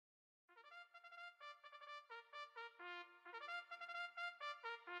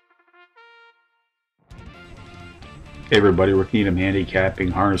Hey everybody, Rick Needham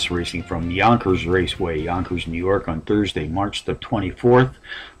handicapping harness racing from Yonkers Raceway, Yonkers, New York on Thursday, March the 24th.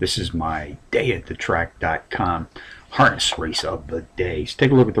 This is my dayatthetrack.com harness race of the day. Let's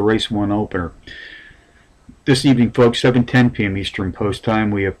take a look at the race one opener. This evening, folks, 7:10 p.m. Eastern Post Time,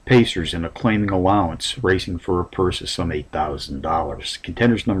 we have Pacers and a claiming allowance racing for a purse of some $8,000.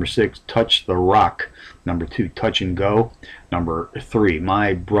 Contenders number 6, Touch the Rock. Number 2, Touch and Go. Number 3,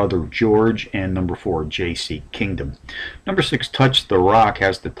 My Brother George. And number 4, JC Kingdom. Number 6, Touch the Rock,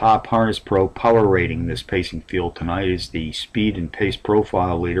 has the top Harness Pro power rating in this pacing field tonight. Is the speed and pace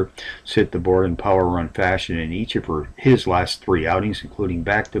profile leader. Hit the board in power run fashion in each of his last 3 outings, including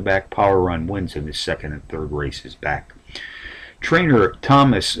back-to-back power run wins in his second and third races back. Trainer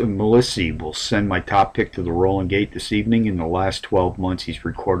Thomas Melissi will send my top pick to the rolling gate this evening. In the last 12 months, he's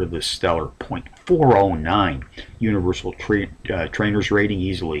recorded a stellar .409 universal trainer's rating,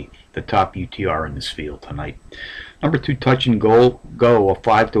 easily the top UTR in this field tonight. Number 2, Touch and Go, a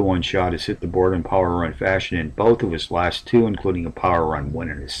 5-to-1 shot, has hit the board in power run fashion in both of his last 2, including a power run win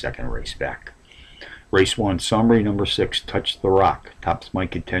in his second race back. Race 1 summary, number 6, Touch the Rock, tops my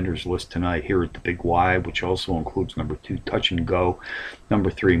contenders list tonight here at the Big Y, which also includes number 2, Touch and Go,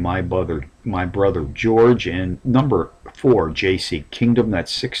 number 3, My Brother George, and number 4, JC Kingdom. That's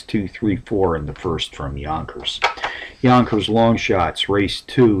 6, 2, 3, 4 in the first from Yonkers. Yonkers long shots, race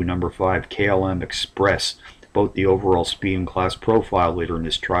 2, number 5, KLM Express, both the overall speed and class profile leader in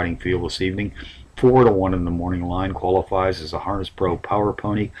this trotting field this evening. 4-to-1 in the morning line, qualifies as a Harness Pro power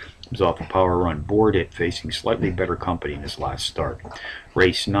pony. Comes off a power run board hit, facing slightly better company in his last start.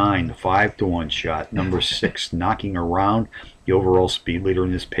 Race 9, the 5-to-1 shot, number 6, Knocking Around, the overall speed leader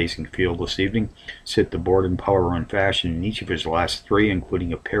in this pacing field this evening. Hit the board in power run fashion in each of his last 3,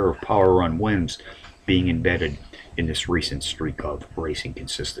 including a pair of power run wins, being embedded in this recent streak of racing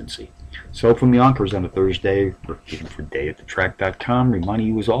consistency. So from Yonkers on a Thursday, for dayatthetrack.com, reminding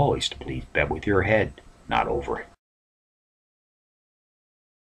you as always to please bet with your head, not over it.